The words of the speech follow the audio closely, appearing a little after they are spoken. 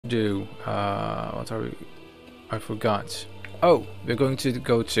do? What are we? I forgot. Oh, we're going to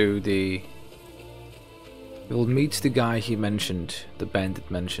go to the... We'll meet the guy he mentioned, the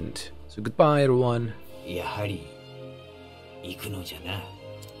bandit mentioned. So goodbye, everyone.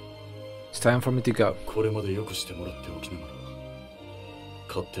 It's time for me to go. これまでよくしてもらっておきながら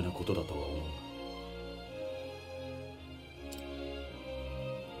勝手なことだとは思う。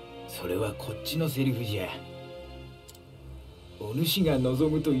それはこっちのセリフじゃ。お主が望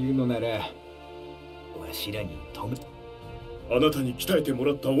むというのなら、わしらに止め。あなたに鍛えても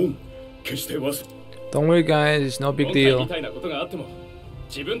らった恩、決して忘れ。Don't worry, guys. It's no big deal. みたいなことがあっても、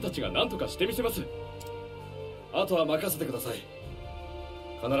自分たちが何とかしてみせます。あとは任せてください。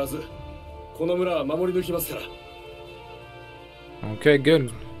必ずこの村は守り抜きますから。Okay,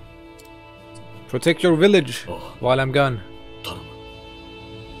 good. Protect your village while I'm gone.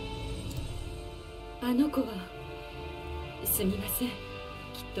 あの子はすみません。きっ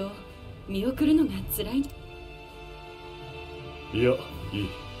と見送るのが辛い。いや、いい。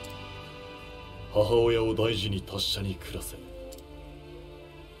母親を大事に達者に暮らせ。は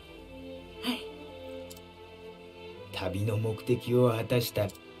い。旅の目的を果たした。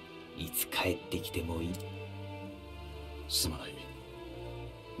いつ帰ってきてもいい。すまない。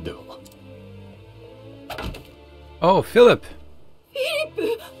では。Oh, Philip. フィリ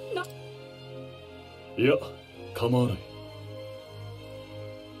ップな。いや、構わない。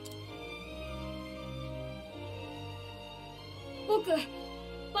僕、バ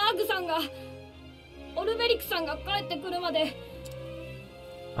ーグさんが、オルベリクさんが帰ってくるまで。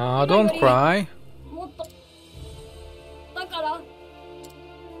Don't cry. もっと。だから。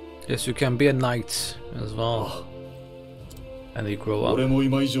Yes, you can be a knight as well. And you grow up. 俺も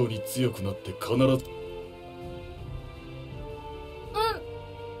今以上に強くなって必ず。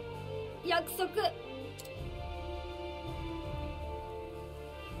約束。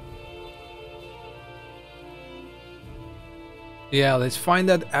Yeah, let's find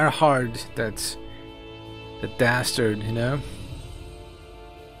that Erhard, that's the dastard, you know?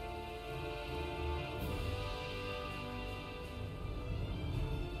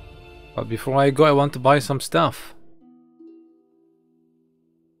 But before I go, I want to buy some stuff.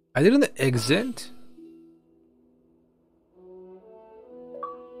 I didn't exit.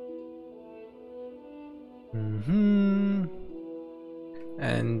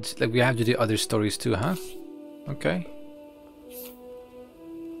 And like we have to do other stories too, huh? Okay.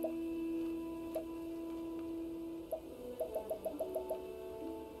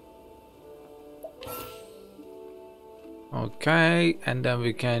 Okay, and then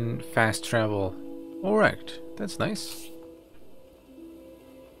we can fast travel. Alright, that's nice.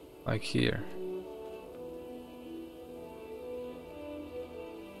 Like here.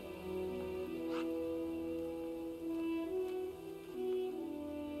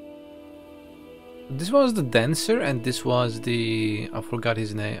 This was the dancer and this was the... I forgot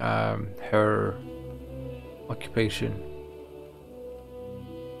his name. Her occupation.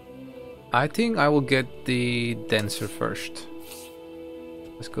 I think I will get the dancer first.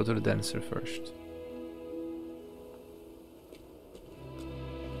 Let's go to the dancer first.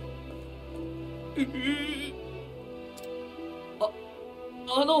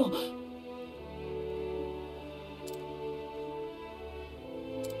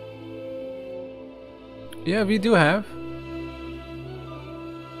 Yeah, we do have.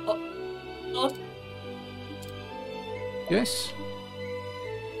 Yes.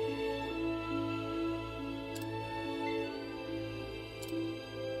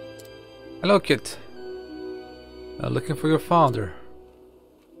 Hello, kid. Looking for your father.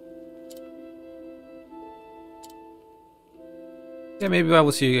 Yeah, maybe I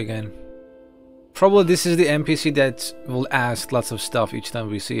will see you again. Probably this is the NPC that will ask lots of stuff each time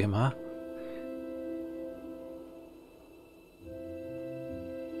we see him, huh?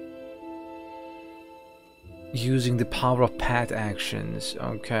 Using the power of path actions,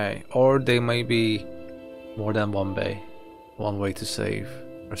 okay. Or they may be more than one way to save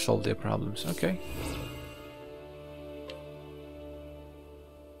or solve their problems, okay.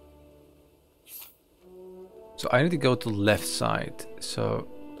 So I need to go to the left side, so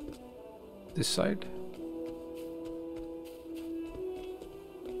this side.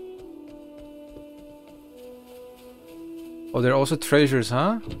 Oh, there are also treasures,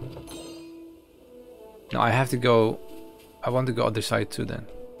 huh? No, I have to go. I want to go other side too then.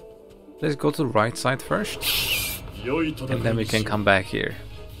 Let's go to the right side first. And then we can come back here.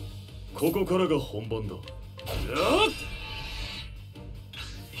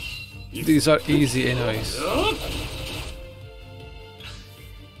 These are easy anyways.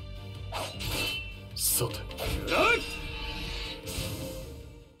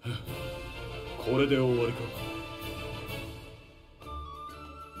 これで終わりか。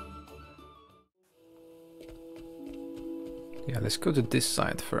 Yeah, let's go to this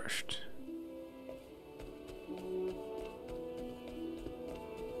side first.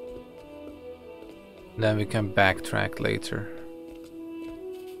 Then we can backtrack later.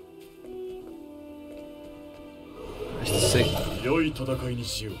 Let's see. 良い戦いに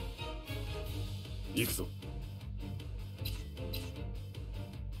しよう。行くぞ。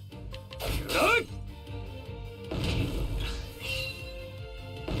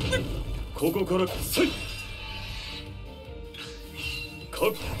ここからせい。か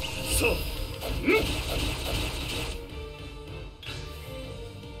っさ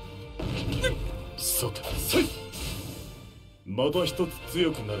さてせい。また一つ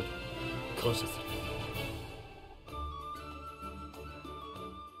強くなる。感謝する。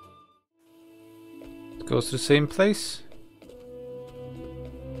 Goes to the same place?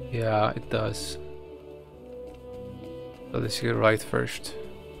 Yeah, it does. So let's get right first.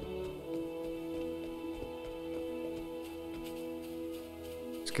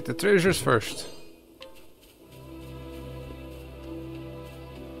 Let's get the treasures first.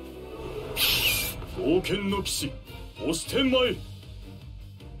 冒険の騎士、押してまいる。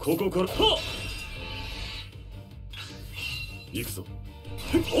ここからはっ行くぞ。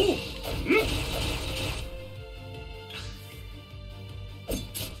おう、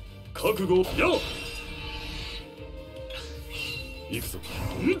覚悟よ。行くぞ。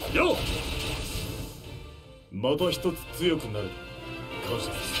よ。また一つ強くなる。感謝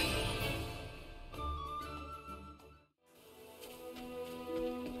する。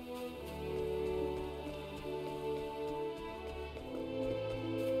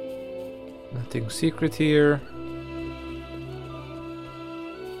 Nothing secret here.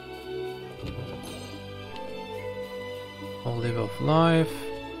 All level of life.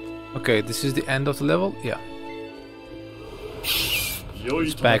 Okay, this is the end of the level? Yeah.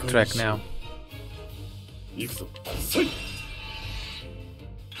 Let's backtrack now.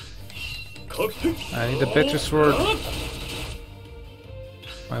 I need a better sword.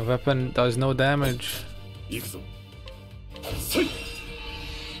 My weapon does no damage.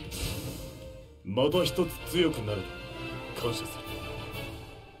 また一つ強くなる。感謝する。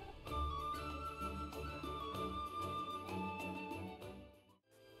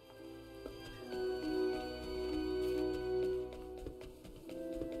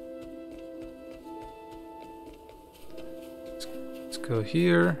 Let's go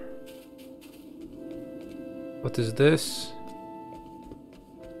here. What is this?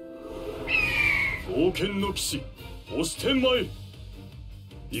 冒険の騎士、押してまいる。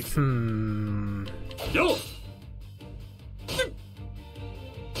 Yo!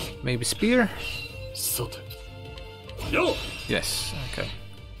 Maybe spear? Yo! Yes, okay.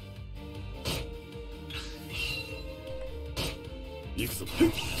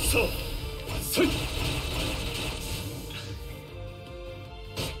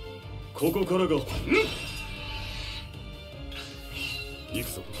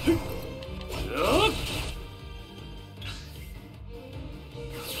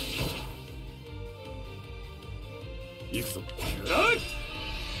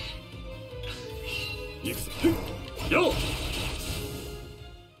 Yo!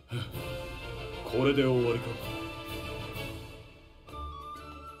 これで終わりか。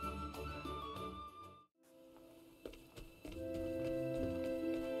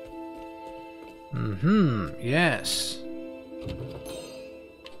 Yes.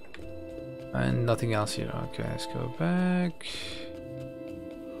 And nothing else here. Okay, let's go back.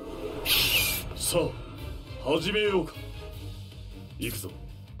 さあ、始めようか。行くぞ。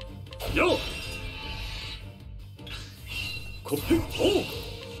よっ。こっへ、おう。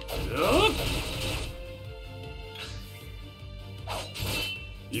やっ。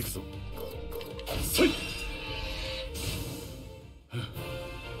行くぞ。せい。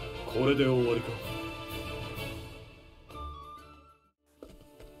これで終わりか。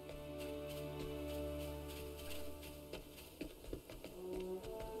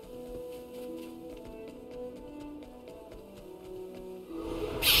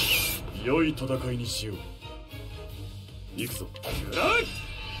 良い戦いにしよう。行くぞ。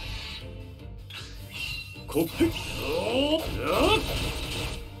こっへ。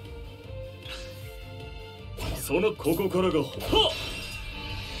そのここからがはっ。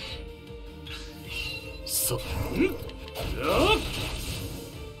さあ。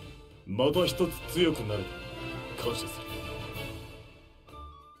また一つ強くなる。感謝する。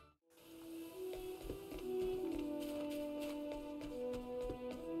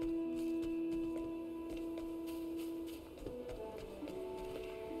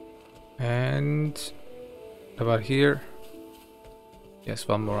 I And about here. Yes,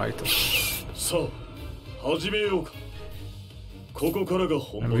 one more item.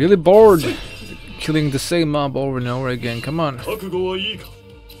 I'm really bored killing the same mob over and over again. Come on.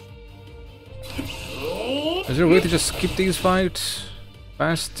 Is there a way to just skip these fights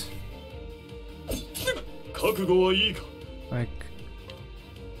fast?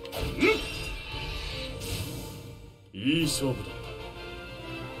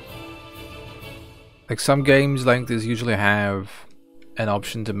 Like some games like this usually have an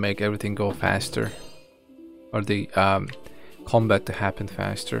option to make everything go faster, or the combat to happen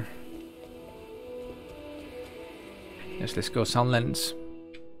faster. Yes, let's go Sunlands.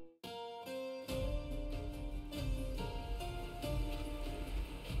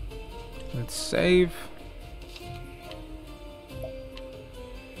 Let's save.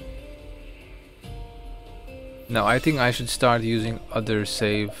 No, I think I should start using other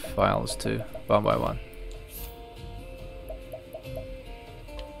save files too, one by one.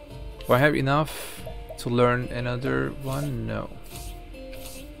 Do I have enough to learn another one? No.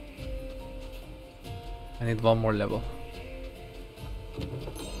 I need one more level.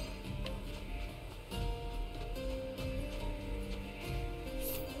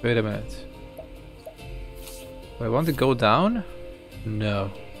 Wait a minute. Do I want to go down?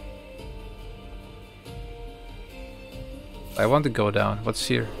 No. I want to go down. What's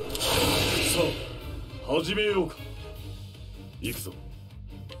here?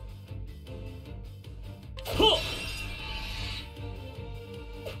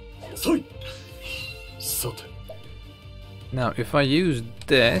 Now, if I use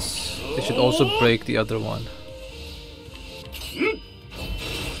this, it should also break the other one.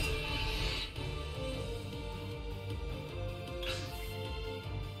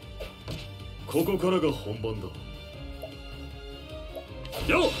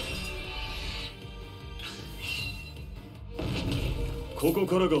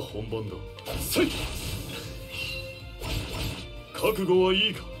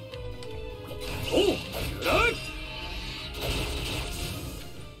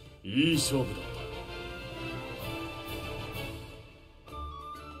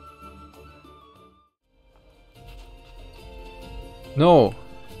 No!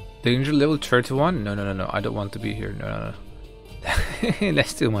 Danger level 31? No, no, no, no. I don't want to be here. No, no, no.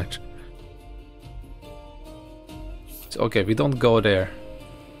 That's too much. It's okay, we don't go there.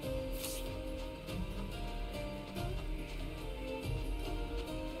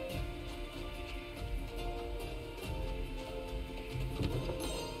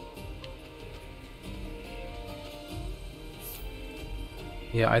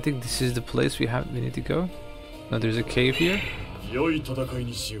 Yeah, I think this is the place we need to go. No, there's a cave here.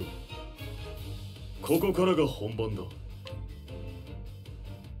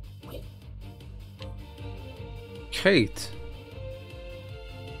 Kate.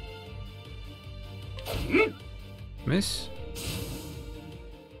 Miss?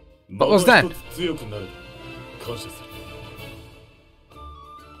 What was that?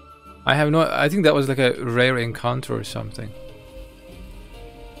 I have no... I think that was like a rare encounter or something.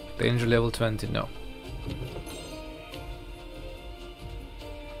 Danger level 20, no.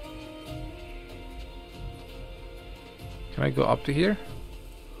 Can I go up to here?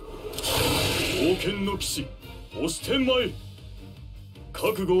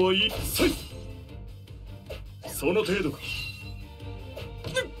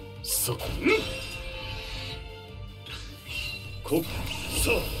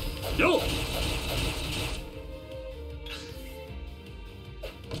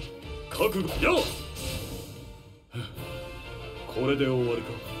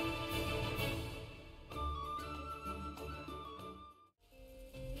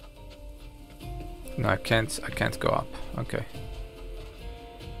 No, I can't go up. Okay.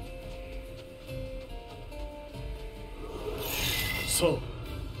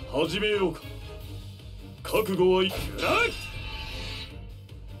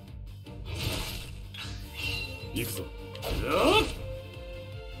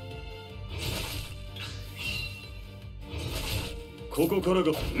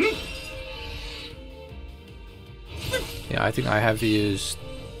 Yeah, I think I have to use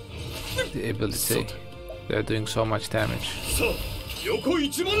the ability. They're doing so much damage.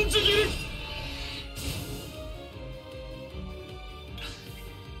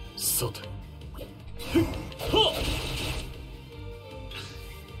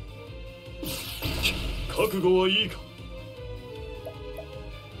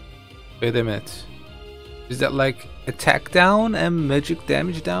 Wait a minute. Is that like attack down and magic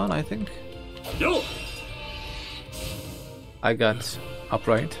damage down, I think? I got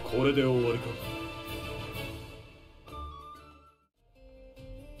upright. これで終わりか。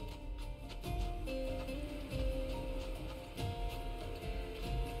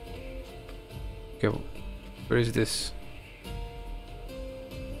 Okay, where is this?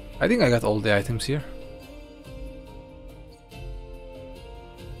 I think I got all the items here.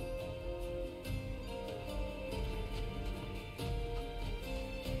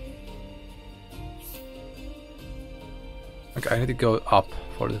 Okay, I need to go up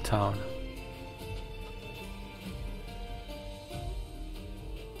for the town.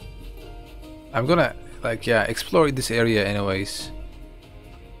 I'm gonna, like, yeah, explore this area anyways.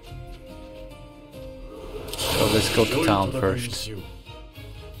 So let's go to town first.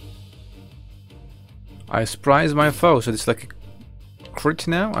 I surprised my foe, so it's like a crit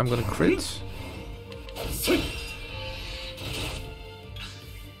now. I'm gonna crit.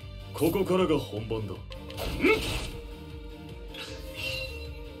 ここからが本番だ。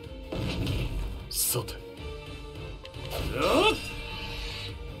さて。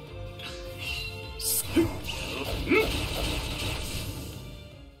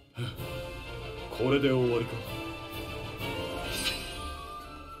これで終わりか。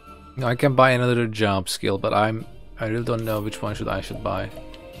 No, I can buy another job skill, but I really don't know which one I should buy.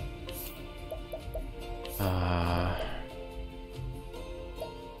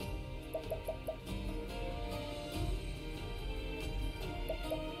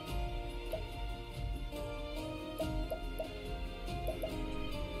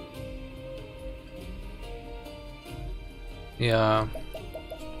 Yeah,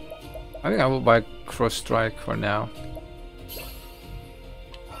 I think I will buy Cross Strike for now.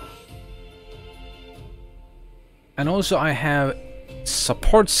 And also I have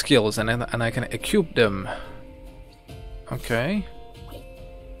support skills and I can equip them. Okay.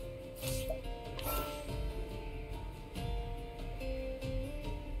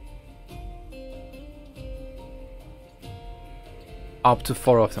 Up to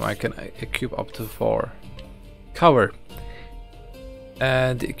 4 of them. I can equip up to 4. Cover.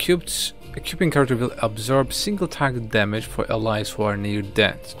 And equipping character will absorb single target damage for allies who are near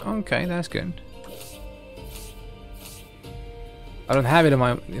death. Okay, that's good. I don't have it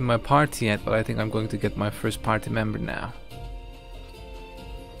in my party yet, but I think I'm going to get my first party member now.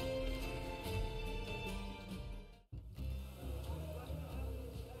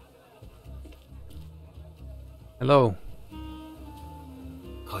 Hello.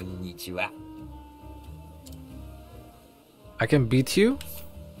 Konnichiwa. I can beat you?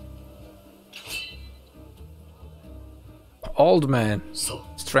 Old man.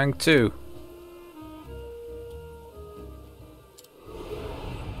 Strength 2.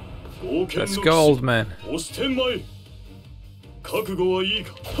 Let's go, old man.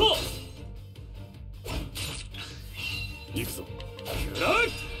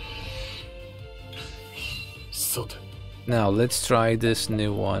 Now let's try this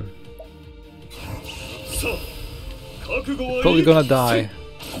new one. Probably gonna die.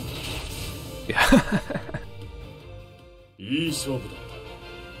 Yeah.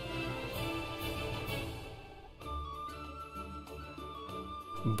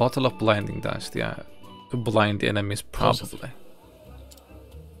 Bottle of blinding dust, yeah. To blind the enemies, probably.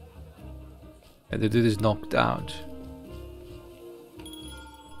 And the dude is knocked out.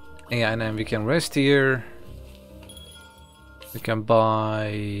 Yeah, and then we can rest here. We can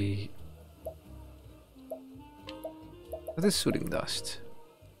buy... What is soothing dust?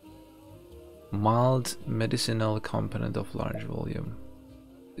 Mild medicinal component of large volume.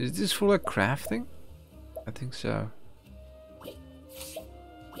 Is this for like crafting? I think so.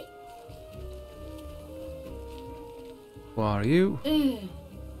 Who are you?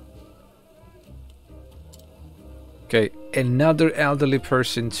 Okay, another elderly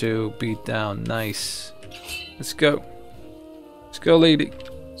person to beat down. Nice. Let's go. Let's go, lady.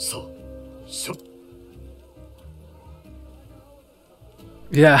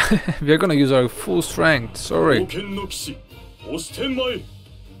 Yeah, we are gonna use our full strength. Sorry.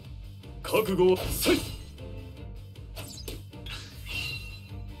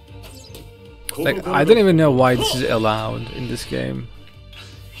 Like, I don't even know why this is allowed in this game.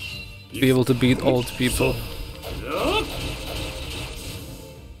 Be able to beat old people.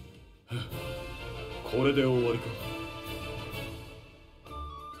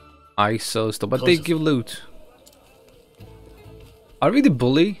 ISO stuff, but they give loot. Are we the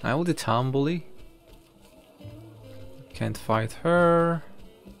bully? Are we the town bully? Can't fight her.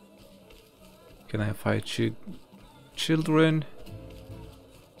 Can I fight you? Children?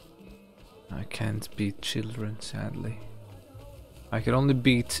 I can't beat children, sadly. I can only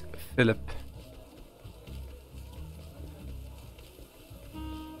beat Philip.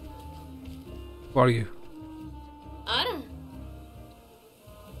 Who are you? あら、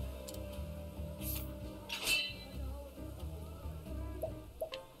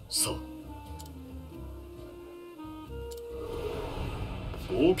さあ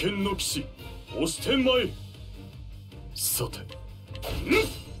冒険の騎士押してまい。さて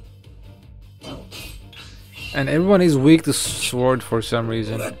And everyone is weak to sword for some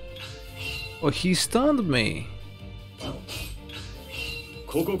reason. Oh, he stunned me.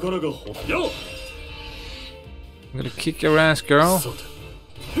 ここからが本よ。 I'm gonna kick your ass, girl. さて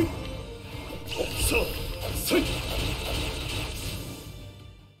さあせい。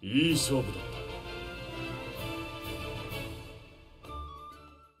いい勝負だ。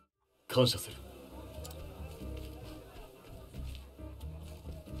感謝する。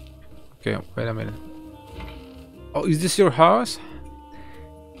 Okay, wait a minute. Oh, is this your house?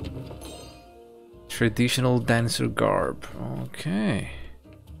 Traditional dancer garb. Okay.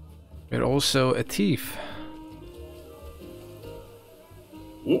 You're also a thief.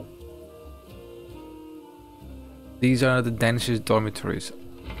 お These are the dancers' dormitories.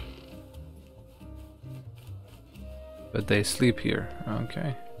 But they sleep here.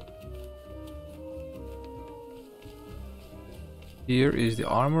 Okay. Here is the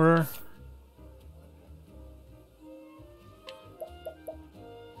armorer.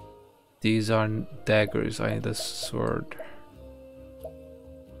 These are daggers. I need a sword.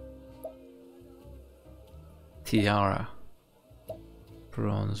 Tiara.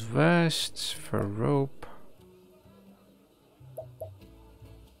 Bronze vest. Fur rope.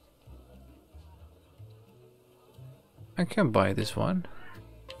 I can buy this one.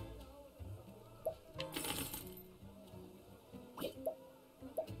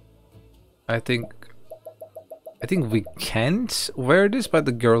 I think we can't wear this, but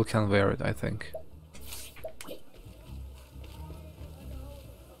the girl can wear it, I think.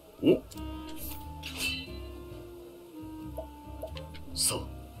 おさあ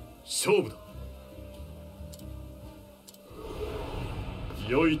勝負だ。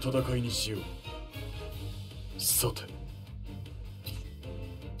良い戦いにしよう。さて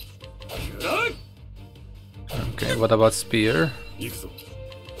Okay, what about spear? 行くぞ。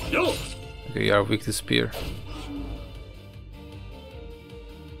よ Okay, you are weak to spear.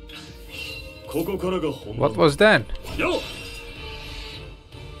 ここからが本 What 番。 was that? よ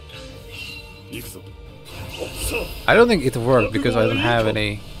行くぞ。さ I don't think it worked because I don't have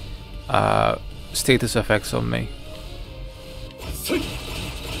any status effects on me. あせい。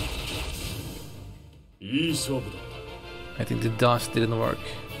いい勝負だ。 I think the dust didn't work.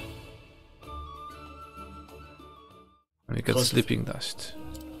 And we got sleeping dust.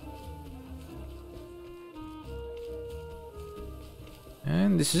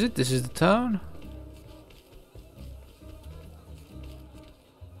 And this is it. This is the town.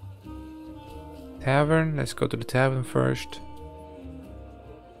 Tavern. Let's go to the tavern first.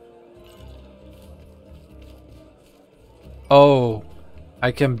 Oh,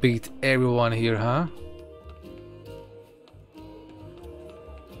 I can beat everyone here, huh?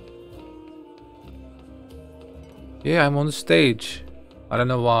 Yeah, I'm on the stage. I don't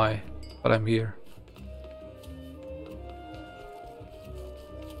know why, but I'm here.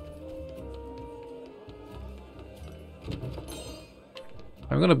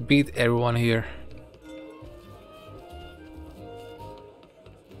 I'm gonna beat everyone here.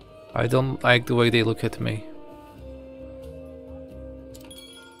 I don't like the way they look at me.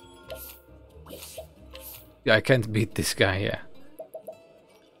 Yeah, I can't beat this guy, yeah.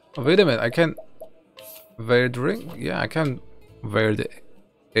 Oh, wait a minute, I can wear the ring? Yeah, I can wear the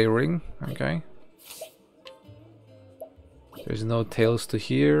earring, okay. There's no tails to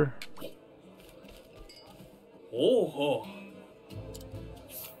hear. ほうほ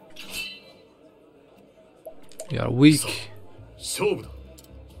You are weak, 勝負だ。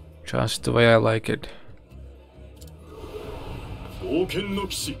 just the way I like it. 冒険の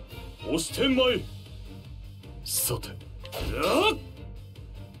騎士押してまい。さて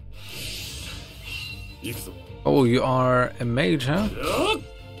行くぞ。 Oh, you are a mage, huh?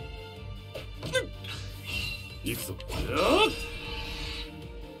 行くぞ。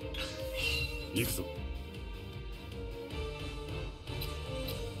行くぞ。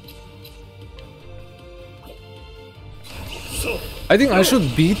 I think I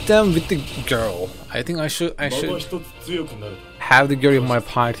should beat them with the girl. I think I should また一つ強くなる。 have the girl in my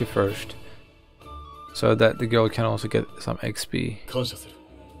party first. So that the girl can also get some XP. 感謝する。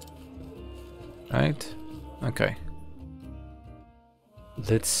 Right? Okay.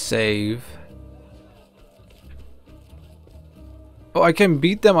 Let's save. Oh, I can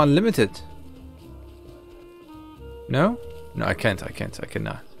beat them unlimited. No? No, I can't. I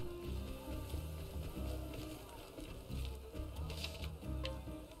cannot.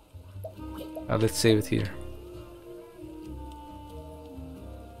 Let's save it here.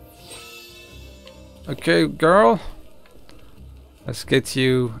 Okay, girl. Let's get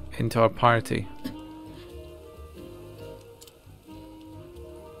you into our party.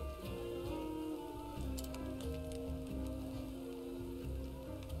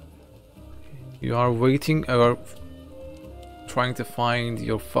 You are waiting or trying to find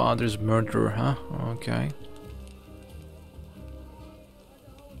your father's murderer, huh? Okay.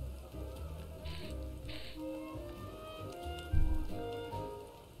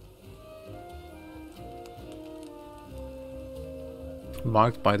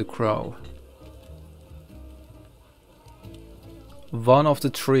 Marked by the crow. One of the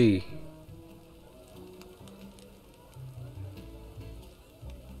three.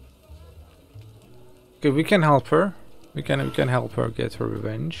 Okay, we can help her. We can help her get her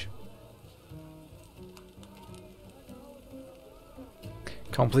revenge.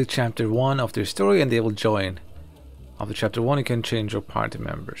 Complete chapter 1 of their story and they will join. After chapter 1 you can change your party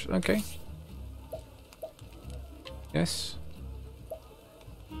members. Okay. Yes.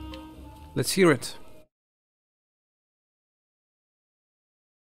 Let's hear it.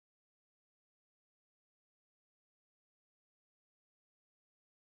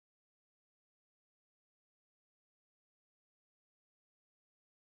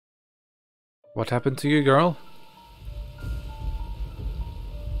 What happened to you, girl?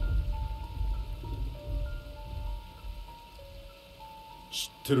知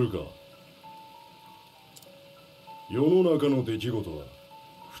ってるか。世の中の出来事は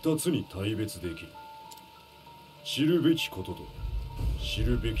二つに大別できる。知るべきことと知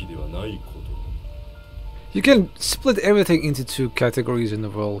るべきではないこと。You can split everything into two categories in the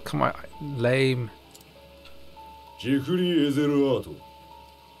world. Come on, lame. ジェフリー・エゼルアート、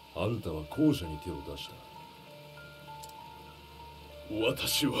あんたは後者に手を出した。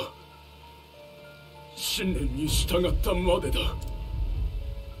私は信念に従ったまでだ。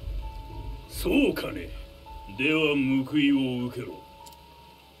そうかね。では報いを受けろ。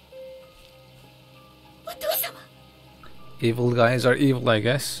お父様。 Evil guys are evil, I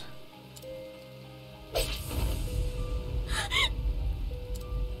guess.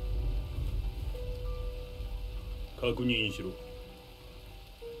 確認しろ。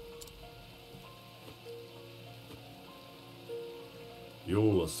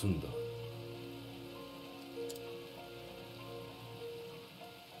用は済んだ。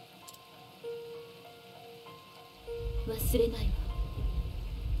忘れないわ。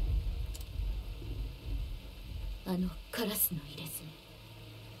あのカラスの入れ墨。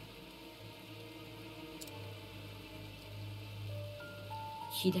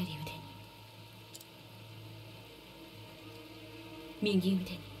左腕に、右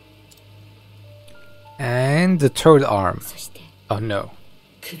腕に。And the third arm. そして Oh no.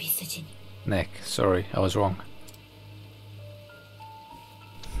 首筋に。 Neck. Sorry, I was wrong.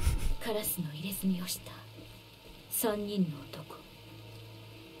 カラスの入れ墨をした3人の男。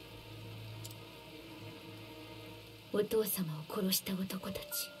お父様を殺した男たち。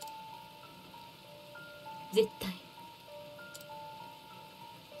絶対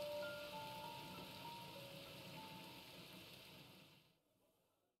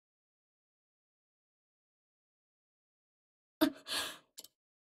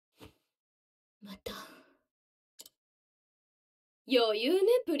また余裕ね、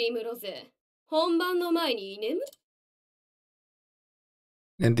プリムロゼ。本番の前に居眠り。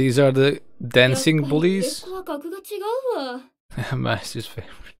 And these are the dancing bullies? やっぱり格が違うわ。Master's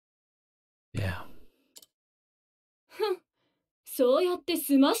favorite. Yeah. そうやって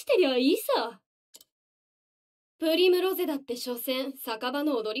済ましてりゃいいさ。プリムロゼだって所詮酒場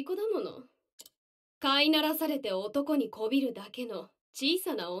の踊り子だもの。飼いならされて男にこびるだけの小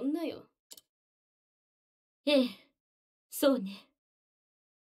さな女よ。ええ、そうね。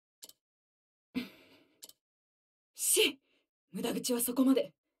無駄口はそこま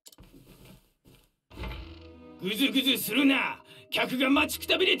で。ぐずぐずするな。客が待ちく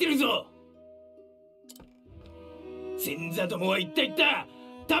たびれてるぞ。前座どもは言った言った。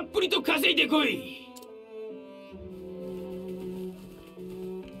たっぷりと稼いでこい。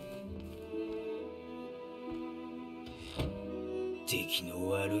出来の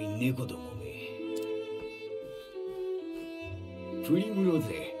悪い猫どもめ。プリムロ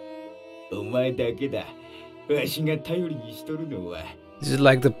ゼ、お前だけだ。わしが頼りにしとるのは。This is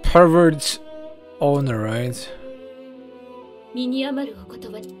like the pervert's owner, right? 身に余るお言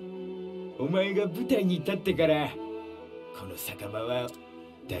葉。お前が舞台に立ってからこの酒場は。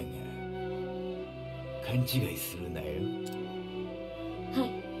だが勘違いするなよ。は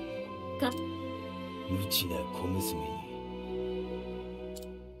い。無知な小娘に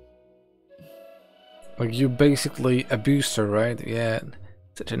Like, you basically abused her, right? Yeah,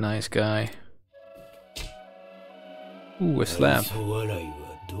 such a nice guy. Ooh, a slap.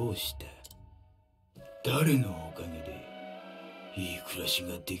 誰のおかげでいい暮らし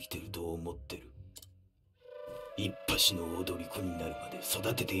ができてると思ってる。一発の踊り子になるまで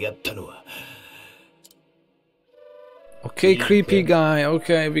育ててやったのは。Okay, creepy guy.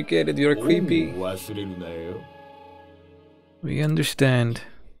 Okay, we get it. You're creepy. 忘れるなよ。We understand.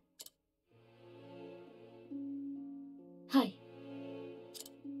 はい。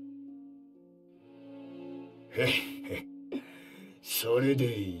へっへ。それ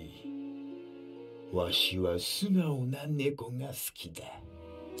でいい。わしは素直な猫が好きだ。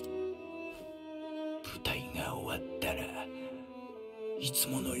舞台が終わったらいつ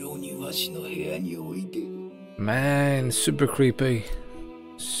ものようにわしの部屋においで。Man, super creepy.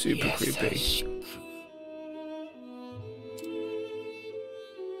 Super creepy. 優しく。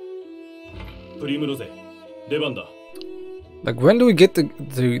プリムロゼ、出番だ。Like, when do we get to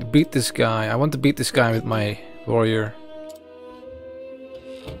beat this guy? I want to beat this guy with my warrior.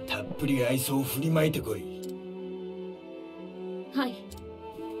 たっぷり愛想を振りまいてこい。はい。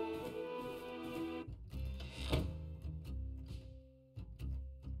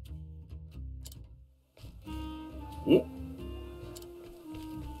お、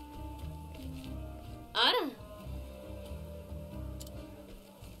あら。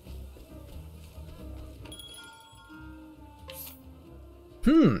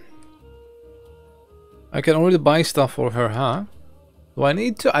I can already buy stuff for her, huh? Do I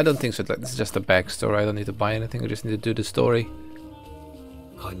need to? I don't think so. Like, this is just a backstory. I don't need to buy anything. I just need to do the story.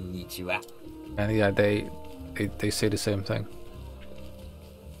 こんにちは。 And yeah, they say the same thing.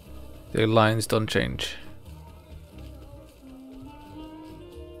 Their lines don't change.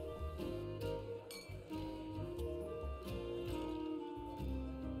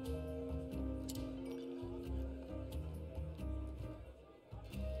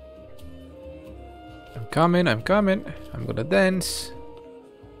 I'm coming. I'm gonna dance.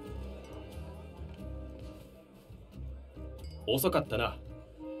 遅かったな。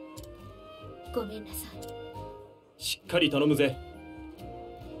ごめんなさい。しっかり頼むぜ。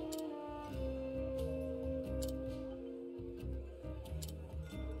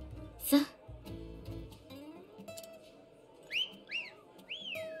さあ。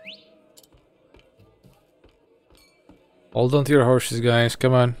Hold on to your horses, guys.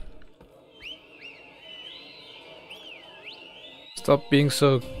 Come on. Stop being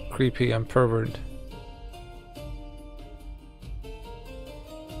so creepy and pervert.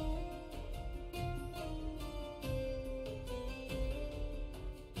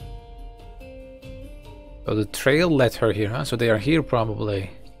 Oh, the trail led her here, huh? So they are here probably.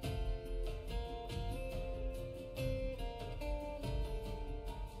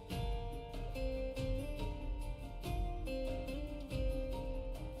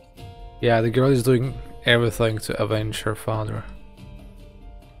 Yeah, the girl is doing everything to avenge her father.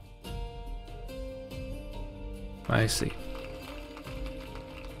 I see.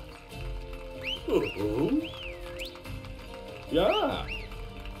 Yeah.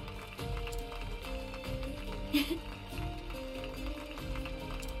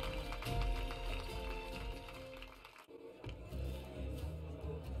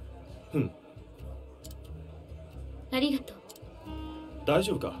 ありがとう。大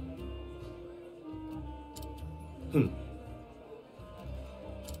丈夫か。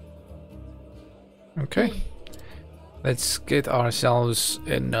Okay. Let's get ourselves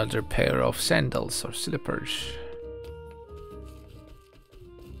another pair of sandals or slippers.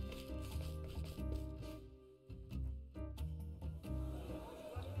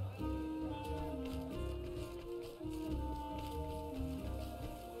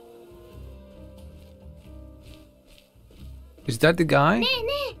 Is that the guy?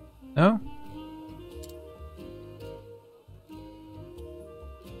 No?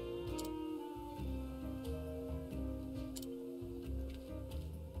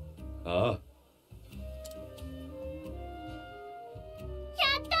 Ah.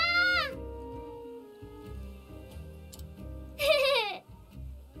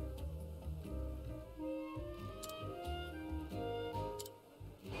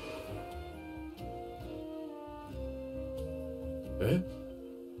 え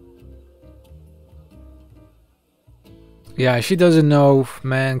Yeah, she doesn't know,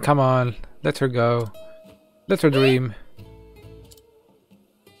 man. Come on. Let her go. Let her dream.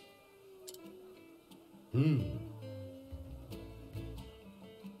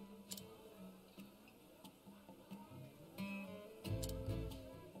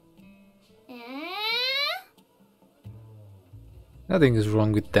 Nothing is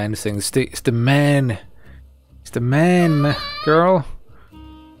wrong with dancing. It's the man It's the man, girl.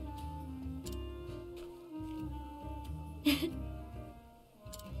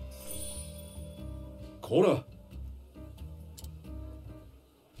 Kora.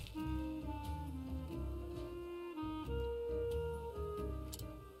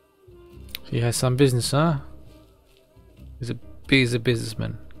 He has some business, huh? He's a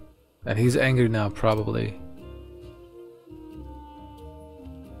businessman. And he's angry now, probably.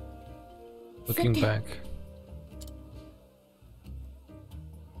 Looking back.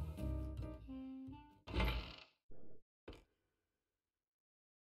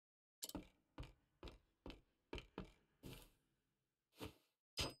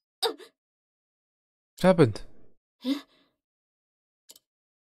 What happened?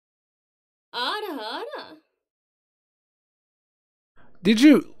 あらあら。 Did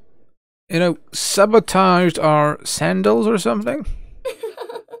you sabotaged our sandals or something?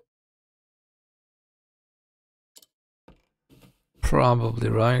 Probably,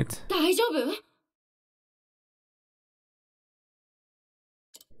 right? 大丈夫？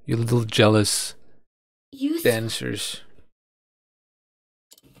 You little jealous ユース、 dancers.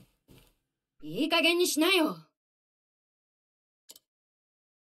 いい加減にしなよ。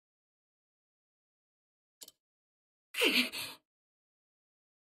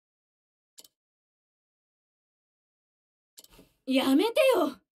やめて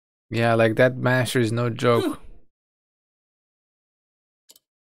よ。 Yeah, like that master is no joke.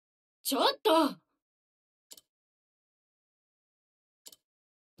 ちょっと。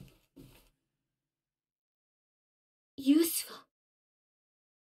ユースは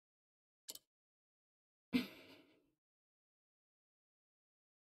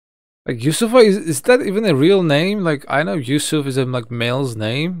Like Yusufa, is that even a real name? Like I know Yusuf is a like male's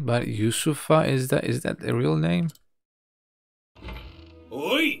name, but Yusufa is that a real name?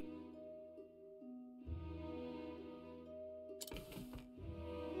 おい。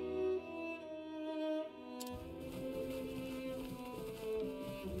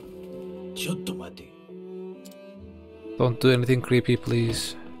ちょっと待て。 Don't do anything creepy,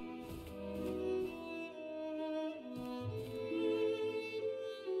 please.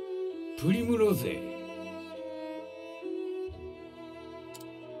 プリムローゼ。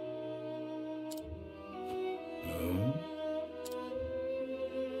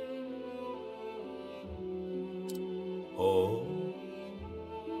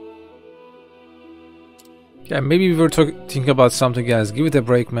Yeah, maybe we were thinking about something else. Give it a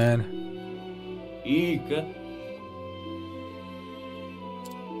break, man. いいか。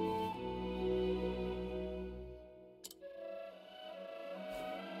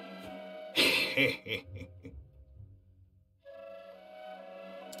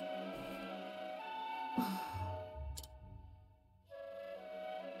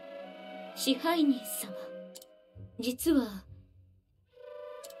支配人様、実は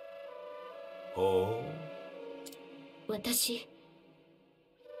ほう。私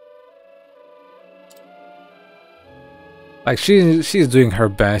Like she's doing her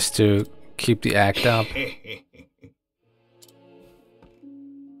best to keep the act up.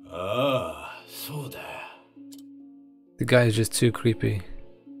 ああ、そうだ。 The guy is just too creepy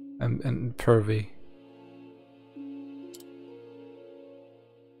and pervy.